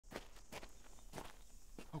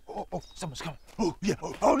Oh, someone's coming. Oh, yeah.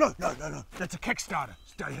 Oh, no. That's a Kickstarter.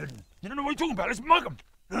 Stay hidden. You don't know what you're talking about. Let's mug them.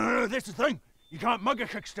 No, that's the thing. You can't mug a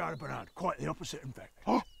Kickstarter, Bernard. Quite the opposite, in fact.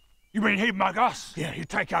 Oh, you mean he'd mug us? Yeah, he'd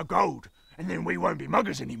take our gold, and then we won't be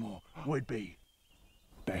muggers anymore. We'd be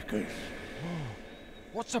backers.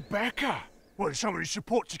 What's a backer? Well, it's someone who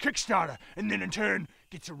supports a Kickstarter, and then in turn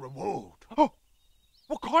gets a reward. Oh,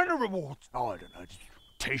 what kind of reward? Oh, I don't know, just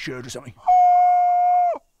a T-shirt or something.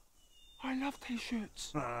 Oh, I love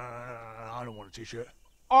T-shirts. I don't want a T-shirt.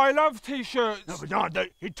 I love T-shirts. No,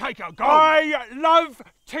 Bernard, he'd take our gold. I love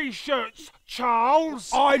T-shirts, Charles.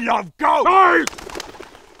 I love gold. No!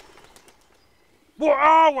 What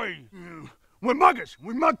are we? We're muggers.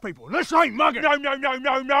 We mug people. This ain't mugging. No.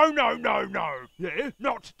 Yeah?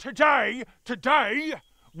 Not today. Today,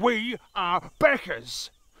 we are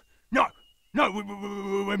backers. No,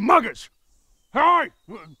 we're muggers. Hey!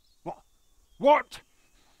 What? What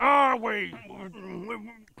are we?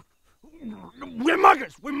 We're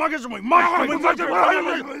muggers. We're muggers and we mug people. What are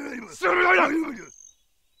we?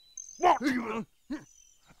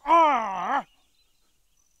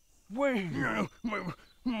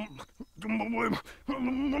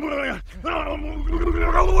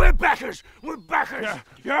 We're backers. We're backers.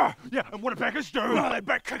 Yeah. And what do backers do? They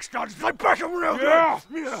back Kickstarters. They back them real good.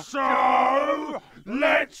 Yeah. So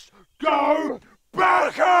let's go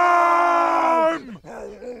back 'em!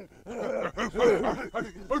 Hey!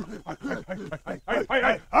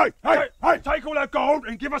 Take all that gold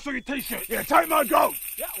and give us all your T-shirts. Yeah, take my gold.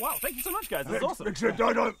 Yeah, wow, thank you so much, guys. That's awesome. Except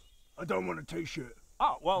I don't want a T-shirt.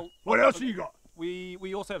 Oh, well. What else have you got?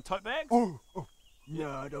 We also have tote bags. Oh. No,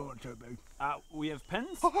 I don't want a tote bag. We have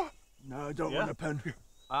pins. No, I don't want a pen.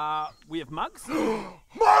 We have mugs.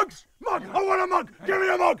 Mugs! Mug! I want a mug! Give me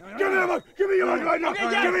a mug! Give me a mug! Give me your mug right now! Okay,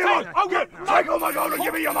 yeah, give me a mug! okay. Take all my gold and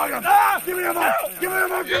give me your mug! Give me a mug! Give me a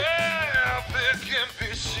mug! Yeah, big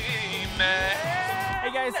NPC, man.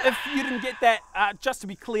 Hey guys, if you didn't get that, just to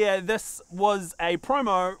be clear, this was a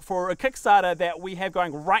promo for a Kickstarter that we have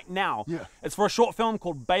going right now. Yeah. It's for a short film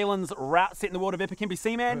called Balin's Route set in the world of Epic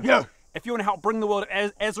NPC, man. Yeah. If you want to help bring the world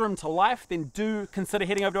of Azerim to life, then do consider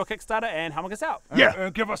heading over to our Kickstarter and helping us out. Yeah.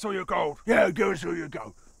 Give us all your gold. Yeah, give us all your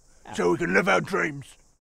gold. So we can live our dreams.